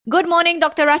Good morning,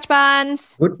 Dr.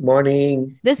 Rajbans. Good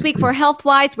morning. This week for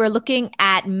HealthWise, we're looking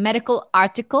at medical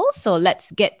articles. So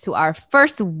let's get to our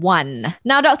first one.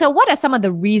 Now, doctor, what are some of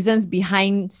the reasons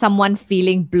behind someone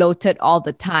feeling bloated all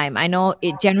the time? I know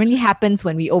it generally happens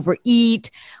when we overeat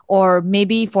or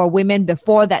maybe for women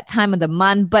before that time of the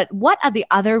month, but what are the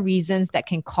other reasons that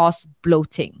can cause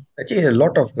bloating? Actually, a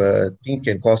lot of things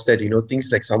can cause that.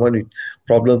 Things like someone with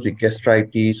problems with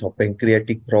gastritis or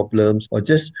pancreatic problems, or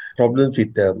just problems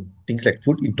with things like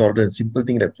food intolerance. Simple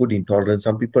thing like food intolerance.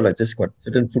 Some people are just got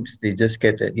certain foods they just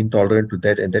get intolerant to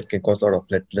that, and that can cause a lot of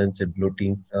flatulence and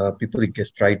bloating. People with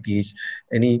gastritis,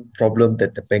 any problem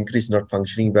that the pancreas is not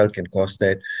functioning well can cause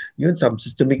that. Even some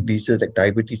systemic diseases like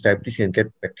diabetes. Diabetes can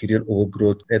get bacterial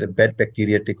overgrowth, where the bad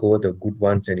bacteria take over the good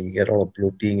ones, and you get all of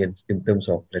bloating and symptoms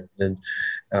of flatulence.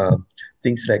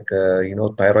 Things like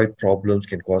thyroid problems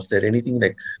can cause that. Anything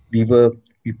like liver,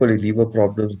 people with liver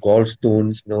problems,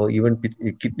 gallstones, even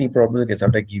kidney problems can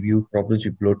sometimes give you problems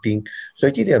with bloating. So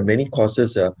actually there are many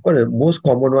causes. But the most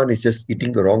common one is just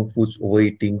eating the wrong foods,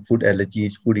 overeating, food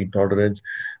allergies, food intolerance,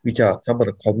 which are some of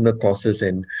the commoner causes.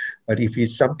 But if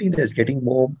it's something that's getting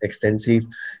more extensive,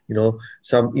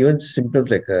 some even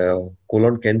symptoms like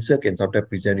colon cancer can sometimes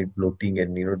present with bloating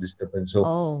and disturbance.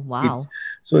 Oh, It's wow.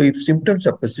 so if symptoms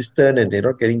are persistent and they're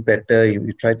not getting better,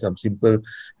 you try some simple,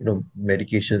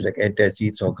 medications like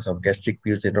antacids or some gastric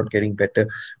pills, they're not getting better.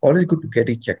 Always good to get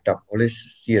it checked up. Always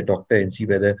see a doctor and see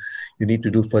whether you need to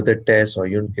do further tests or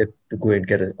you get to go and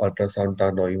get an ultrasound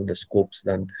done or even the scopes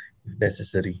done if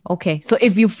necessary. Okay, so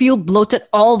if you feel bloated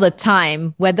all the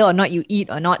time, whether or not you eat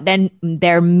or not, then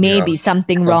there may Yeah, be something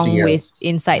something wrong with else.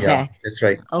 inside Yeah, there. that's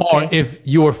right. Or Okay. if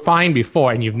you were fine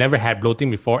before and you've never had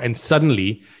bloating before, and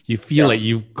suddenly you feel Yeah. like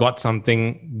you've got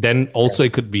something, then Yeah. also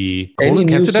it could be Any colon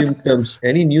new cancer. That's symptoms,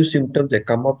 any new symptoms that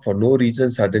come up for no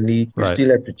reason suddenly, you right. still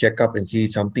have to check up and see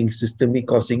something systemic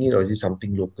causing it or is it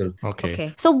something local. Okay.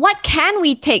 Okay. So, what can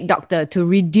we take, doctor, to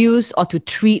reduce or to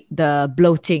treat the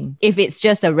bloating? If it's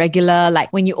just a regular,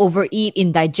 like when you overeat,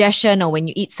 indigestion, or when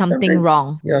you eat something Sometimes,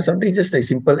 wrong. yeah, sometimes just like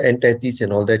simple antacids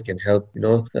and all that can help.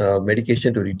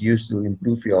 Medication to reduce to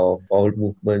improve your bowel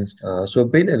movements. So,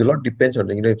 pain a lot depends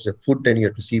on if it's a food, then you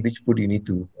have to see which food you need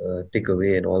to take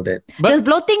away and all that. Does But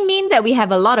bloating mean that we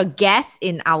have a lot of gas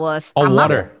in our or stomach? Yeah,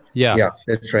 water. Yeah. yeah,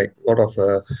 that's right. A lot of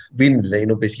wind,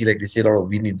 basically like they say, a lot of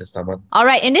wind in the stomach. All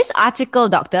right. In this article,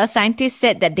 doctor, scientists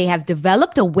said that they have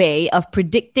developed a way of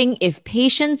predicting if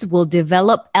patients will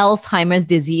develop Alzheimer's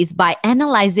disease by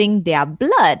analyzing their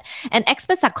blood. And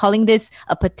experts are calling this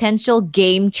a potential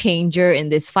game changer in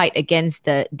this fight against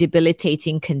the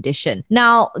debilitating condition.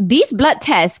 Now, these blood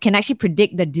tests can actually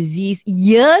predict the disease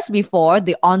years before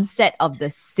the onset of the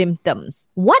symptoms.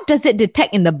 What does it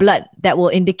detect in the blood that will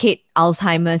indicate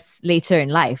Alzheimer's later in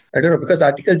life? I don't know because the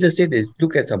article just said they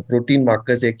look at some protein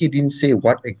markers. They actually didn't say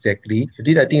what exactly. They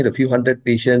did, I think, a few hundred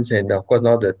patients, and of course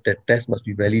now the test must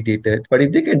be validated. But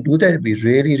if they can do that, it'd be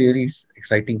really, really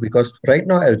exciting because right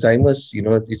now Alzheimer's,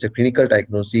 it's a clinical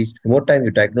diagnosis. The more time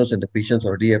you diagnose, and the patients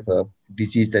already have a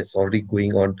disease that's already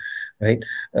going on, right?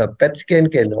 PET scan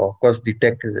can, of course,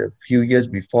 detect a few years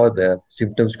before the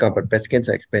symptoms come, but PET scans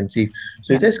are expensive.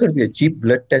 So if Yeah. there's going to be a cheap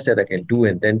blood test that I can do,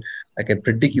 and then I can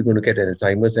predict you're going to get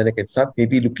Alzheimer's, and I can start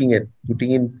maybe looking at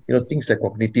putting in, things like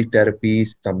cognitive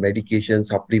therapies, some medications,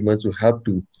 supplements to help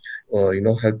to,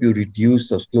 help you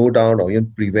reduce or slow down or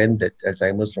even prevent that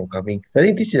Alzheimer's from coming. I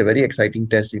think this is a very exciting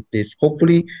test. If this,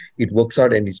 hopefully, it works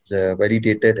out and it's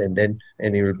validated, and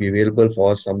it will be available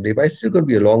for us someday. But it's still going to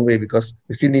be a long way because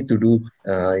we still need to do,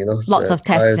 Lots of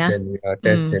tests, trials yeah? and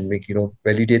tests and make,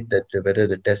 validate that whether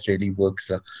the test really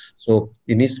works. So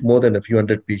it needs more than a few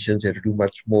hundred patients. They have to do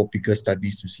much more bigger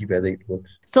studies to see whether it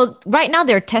works. So right now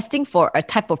they're testing for a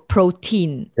type of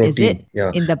protein, is Protein, it,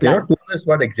 yeah. in the They're blood? not told us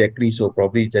what exactly, so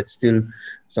probably that's still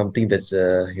something that's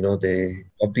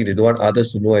something they don't want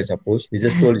others to know, I suppose. They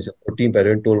just told it's a protein, but they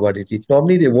haven't told what it is.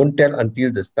 Normally they won't tell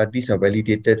until the studies are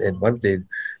validated, and once they,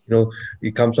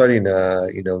 it comes out in a,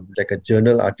 like a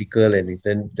journal article, and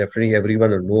then definitely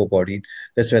everyone will know about it.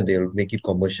 That's when they'll make it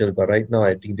commercial. But right now,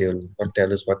 I think they'll not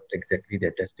tell us what exactly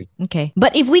they're testing. Okay.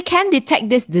 But if we can detect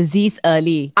this disease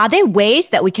early, are there ways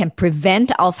that we can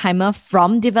prevent Alzheimer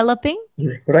from developing?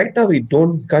 Right now, we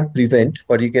can't prevent,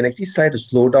 but you can actually try to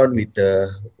slow down with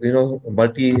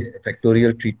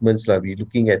multifactorial treatments. Like we're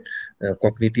looking at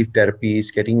cognitive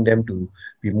therapies, getting them to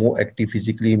be more active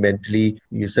physically, mentally.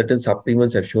 Certain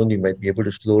supplements have shown you might be able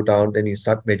to slow down. Then you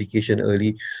start medication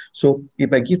early, so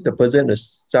it might give the person a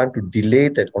chance to delay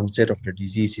that onset of the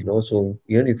disease. So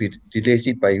even if it delays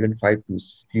it by even 5 to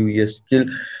few years, still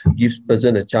gives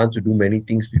person a chance to do many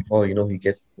things before he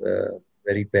gets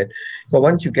very bad. So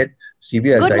once you get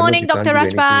severe Good Alzheimer's, morning, you can't Dr. do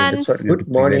anything, and that's Rajbans. what we have to Good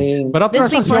morning. But Dr.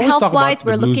 This week Rajbans, for we always talk about Healthwise,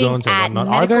 we're the blue looking zones and at whatnot.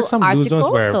 Are there medical some blue zones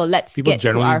articles. where So let's people get to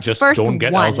generally our just first don't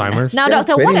get one. Alzheimer's? Now, Yeah,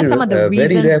 doctor, it's what very, are some of the very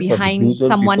reasons rare for the blue behind zone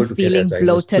someone people to get feeling Alzheimer's.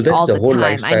 bloated So that's all the the whole time? I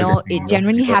lifestyle know that we, it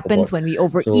generally we talk happens about. when we So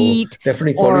overeat,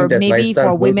 definitely or following that maybe lifestyle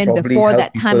for will women probably before help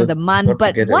that time people of the month. not to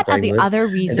But get what are the Alzheimer's. other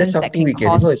And that's reasons that something can we can,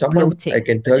 cause someone, I bloating?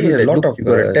 can tell you that a lot of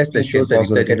tests that shows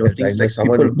that, things like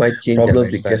people might change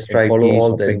problems with gastritis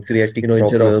or pancreatic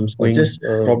problems or just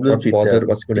problems with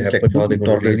what's going to happen now. They're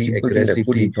going to really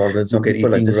aggressively look at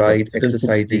eating right,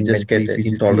 exercising, just get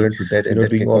intolerant to that, and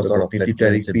doing all sort of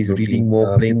therapies, reading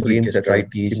more, playing games that try to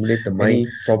stimulate the mind.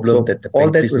 Problem that all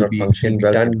that will be functioning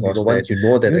well done. Once you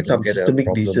know that some systemic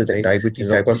diseases like diabetes,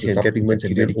 hypertension, supplements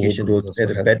and medication growth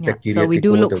and bad bacteria. So we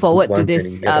do look forward to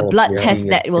this blood test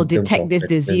that will detect this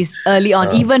disease early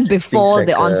on, even before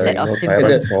the onset of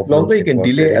symptoms. The longer you can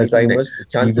delay Alzheimer's, the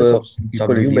chances of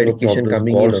some new medication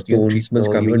coming in or new treatments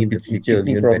coming in the future,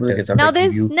 even better. Now,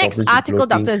 this next article,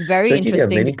 doctor, is very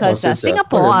interesting because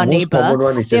Singapore, our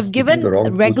neighbor, they've given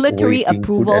regulatory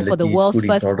approval for the world's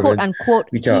first quote-unquote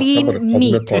clean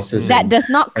meat that does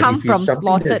not come from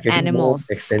slaughtered animals.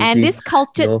 And this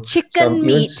cultured chicken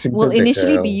meat will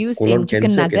initially be used in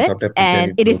chicken nuggets,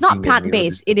 and it is not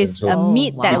plant-based. It is a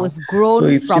meat that was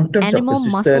grown from animal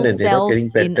muscle cells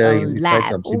in a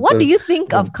lab. What do you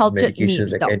think of cultured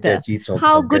meats, doctor?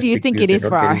 How good do you think it is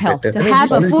for our health to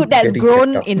have a food that's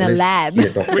grown in a lab?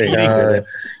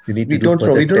 We don't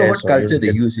know what culture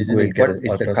they use. What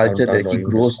is the culture that he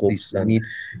grows this meat?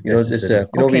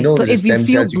 Okay, so if you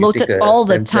feel bloated all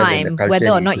the time, whether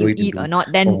or not you eat or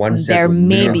not, then there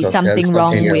may be something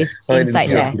wrong with inside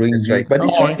there.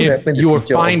 Or if you were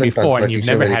fine before and you've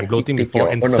never had bloating before,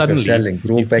 and suddenly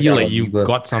you feel like you've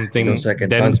got something,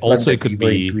 then also it could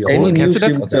be colon cancer.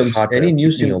 Any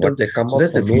new symptoms that come up,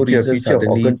 that's the future of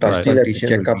organ transplantation.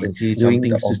 Check up and see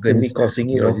something systemic causing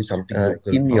something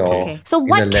in your. So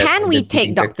what can we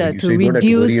take, doctor, to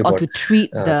reduce or to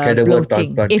treat the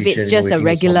bloating? If it's just a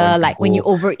regular, like when you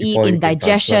overeat,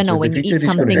 indigestion, or when you eat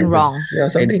something wrong? Yeah,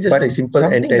 something just like simple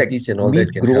antacids and all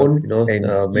that can grown,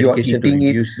 and medication to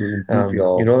use to improve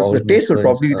your, the taste will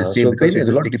probably be the same because a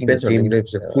lot depends on if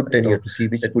it's a food, then you have to see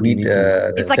which food meat.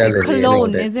 It's like a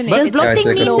cologne, isn't it? Does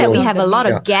bloating mean that we have a lot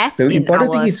of gas in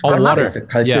our stomach? The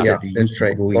culture that you use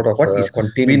to grow it. What is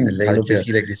contained in the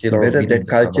culture, whether that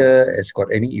culture has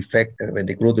got any effect when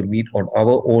they grow the meat on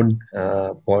our own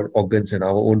organs and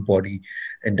our own body,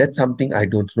 and that's something I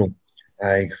don't know.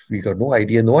 We got no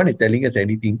idea. No one is telling us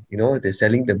anything. They're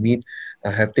selling the meat.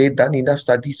 Have they done enough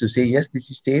studies to say, yes, this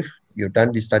is safe? You've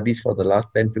done these studies for the last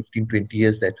 10, 15, 20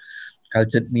 years that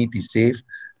cultured meat is safe.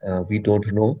 We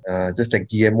don't know. Just like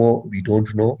GMO, we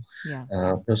don't know.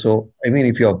 Yeah. So,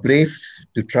 if you're brave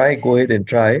to try, go ahead and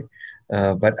try.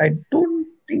 But I don't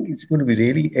think it's going to be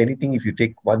really anything if you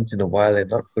take once in a while and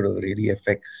not going to really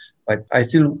affect. But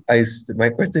my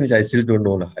question is, I still don't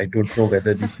know. I don't know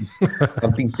whether this is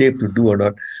something safe to do or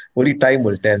not. Only time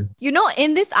will tell.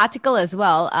 In this article as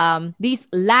well, these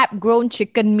lab-grown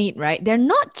chicken meat, right? They're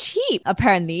not cheap,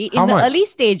 apparently. In the early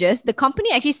stages, the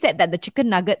company actually said that the chicken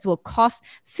nuggets will cost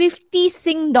 50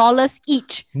 Sing dollars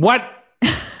each. What?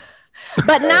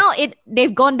 But now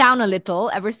they've gone down a little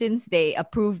ever since they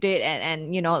approved it,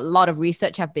 and a lot of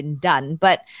research have been done.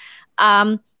 But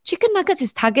chicken nuggets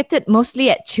is targeted mostly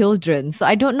at children, so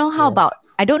I don't know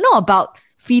about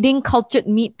feeding cultured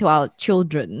meat to our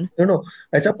children. No.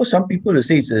 I suppose some people will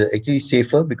say it's actually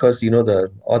safer because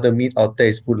the other meat out there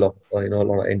is full of a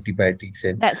lot of antibiotics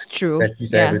and that's true.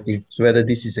 Everything. So whether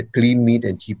this is a clean meat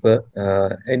and cheaper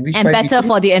and better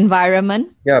for the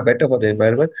environment. Yeah, better for the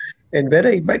environment. And whether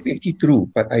it might be actually true,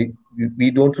 but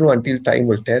we don't know until time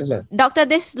will tell. Doctor,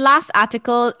 this last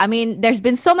article, there's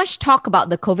been so much talk about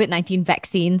the COVID-19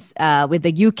 vaccines, with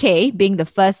the UK being the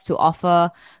first to offer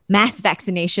mass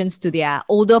vaccinations to their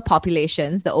older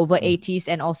populations, the over 80s,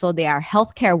 and also their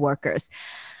healthcare workers.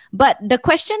 But the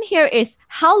question here is,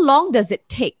 how long does it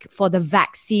take for the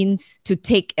vaccines to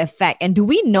take effect? And do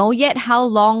we know yet how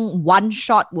long one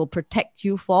shot will protect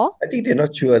you for? I think they're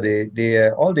not sure. They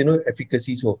all they know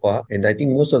efficacy so far. And I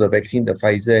think most of the vaccine, the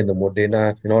Pfizer and the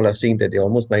Moderna and all are saying that they're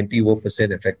almost 91%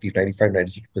 effective, 95,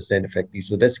 96% effective.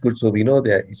 So that's good. So we know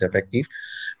that it's effective.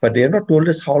 But they have not told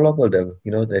us how long will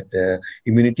that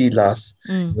immunity lasts.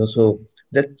 So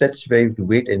that's where we have to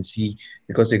wait and see,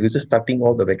 because they're just starting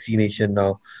all the vaccination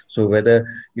now. So whether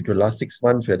it will last 6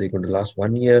 months, whether it's going to last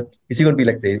 1 year, is it going to be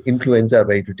like the influenza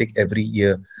where you take every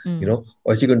year,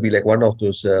 or is it going to be like one of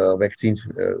those vaccines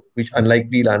which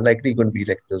unlikely going to be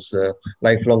like those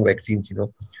lifelong vaccines,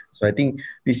 So I think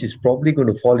this is probably going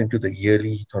to fall into the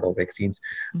yearly sort of vaccines.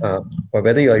 But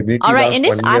whether your immunity all right, lasts in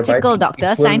this 1 year, article,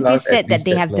 doctor, scientists said that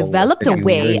they have developed a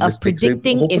way of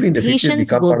predicting if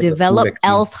patients will develop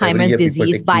Alzheimer's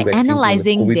disease by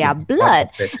analyzing their blood.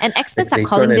 And experts are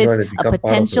calling this a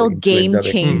potential game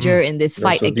changer in this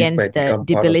fight against the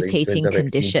debilitating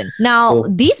condition. Now,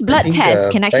 these blood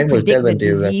tests can actually predict the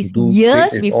disease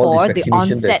years before the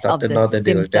onset of the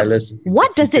symptoms.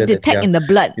 What does it detect in the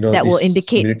blood that will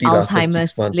indicate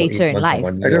Alzheimer's later in life?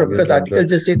 I don't know, because the article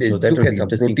just said they look at some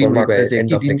protein markers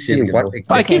and it didn't say what exactly.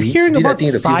 I keep hearing about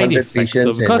side effects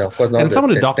though, because and some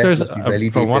of the doctors,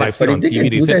 from what I've seen on TV,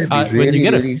 they said when you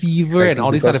get a fever and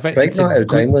all these side effects, it's a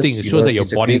good thing. It shows that your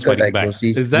body is fighting back.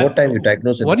 Is that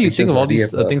what do you think of all these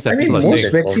things that people are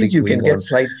saying? Most vaccines you can get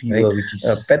slight fever, which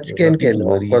is PET scan can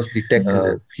of course detect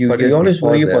but we always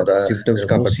worry about the symptoms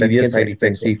come serious side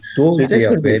effects. Those they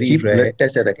are very blood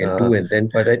tests that I can do, and then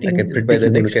but I think I can predict by the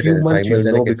next few months you'll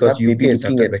know, because you'll be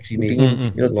looking at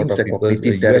vaccinating things like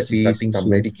cognitive therapies, some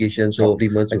medications,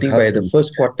 supplements. I think by the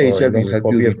first quarter itself will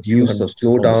help you reduce or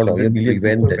slow down or even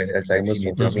prevent that Alzheimer's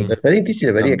from coming. I think this is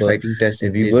a very exciting test,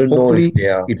 and we will know if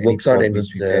it works out and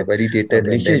it's validated.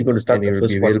 Malaysia is going to start the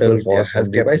first quarter for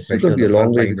healthcare, but it's still going to be a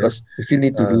long way because we still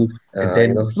need to do and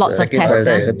then lots of tests.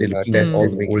 They're looking at all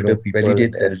the older people,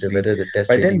 validate whether the test.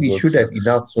 By then we should have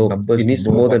enough numbers. It needs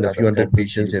more than a few hundred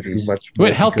patients.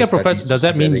 Wait, healthcare professionals, does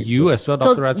that mean you as well,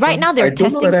 Dr. Rajpan? Right now they're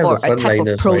testing for a type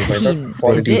of protein,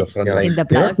 is it, in the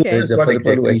blood? There's a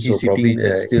people who are actually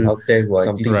still out there who are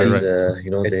something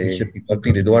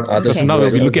they don't want others. So now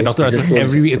we look at Dr. Rajpan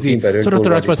every week and see, so Dr.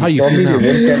 Rajpan, how you feel now?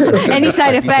 Any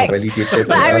side effects?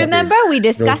 But I remember we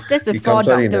discussed this before,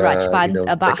 Dr. Rajpan,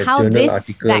 about how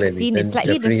this vaccine is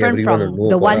slightly different from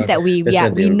the ones that we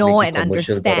know and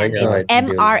understand. It's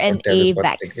mRNA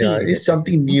vaccine. It's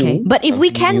something new. Okay. But if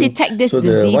we can detect this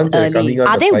disease early,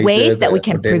 are there ways that we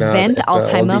can prevent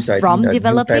Alzheimer's from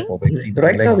developing?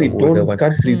 Right now we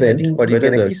can't prevent, but you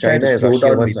can actually try to slow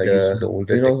down with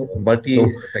the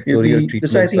multifactorial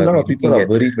treatments. I think a lot of people are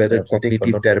worried whether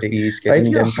cognitive therapies. I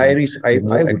think a high risk, I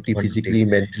would be physically,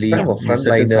 mentally, or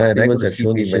frontliner, and everyone's have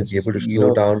shown you might be able to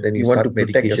slow down. Then you want to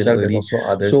protect yourself and also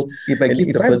others. So if I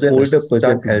keep the older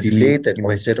person can delay that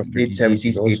mindset of late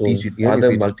 70s, 80s with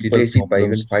other multiple by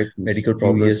even 5 medical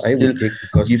problems, I will take,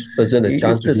 because gives person a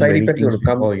chance to side effects going to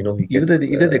come, or either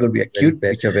they're going to be acute,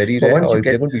 which are very rare, or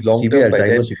they're going to be long term.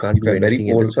 Alzheimer's, you can't do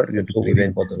very old. What you to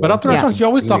prevent. But Dr. Rajpan, you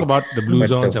always talk about the blue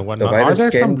zones and whatnot. Are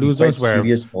there some blue zones where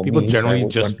people generally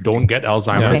just don't get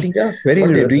Alzheimer's? I think very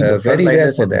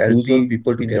rare for the elderly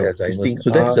people to get Alzheimer's. So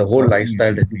that's the whole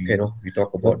lifestyle that we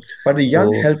talk about. But the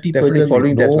young healthy person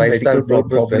following that lifestyle will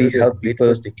probably help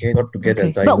people they cannot to get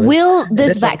Alzheimer's. But will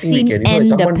this vaccine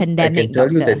end the pandemic,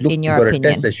 doctor, in your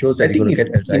opinion? That shows that I think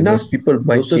if enough people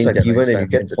doses are given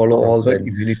and you can follow all the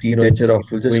immunity nature of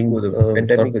going with the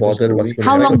pandemic.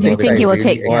 How long do you think it will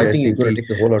take? I think it's going to take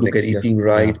the whole lot. Look at eating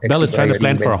right. Bell is trying to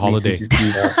plan for a holiday.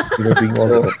 Doing all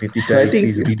the I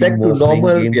think back to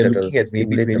normal, we are looking at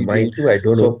maybe the mind too. I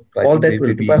don't know. All that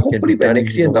will be. But hopefully by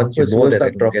next year, numbers will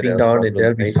start dropping down, and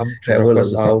there'll be some travel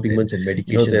supplements and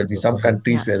medication. There'll be some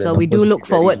countries where. So we do look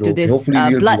forward to this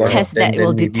blood test that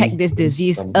will detect this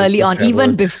disease early on,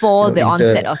 even before the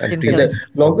onset of symptoms.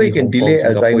 Longer you can delay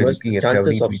Alzheimer's,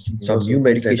 chances of some new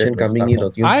medication coming in.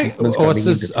 I was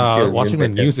just watching the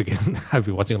news again. I've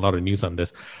been watching a lot of news on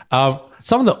this.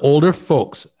 Some of the older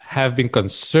folks have been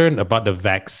concerned about the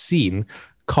vaccine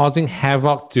causing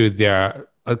havoc to their,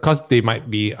 because they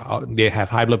might be, they have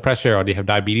high blood pressure or they have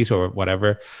diabetes or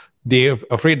whatever. They're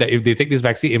afraid that if they take this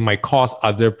vaccine, it might cause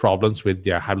other problems with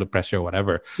their high blood pressure or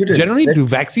whatever. Generally, do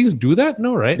vaccines do that?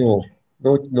 No, right? No,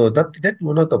 that's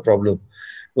not the problem.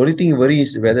 The only thing you worry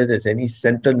is whether there's any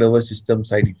central nervous system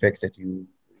side effects that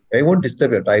I won't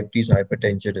disturb your diabetes or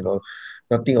hypertension and all,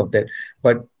 nothing of that.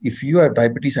 But if you have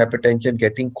diabetes, hypertension,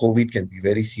 getting COVID can be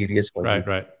very serious for you.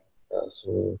 Right.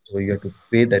 So you have to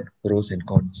weigh that pros and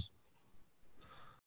cons.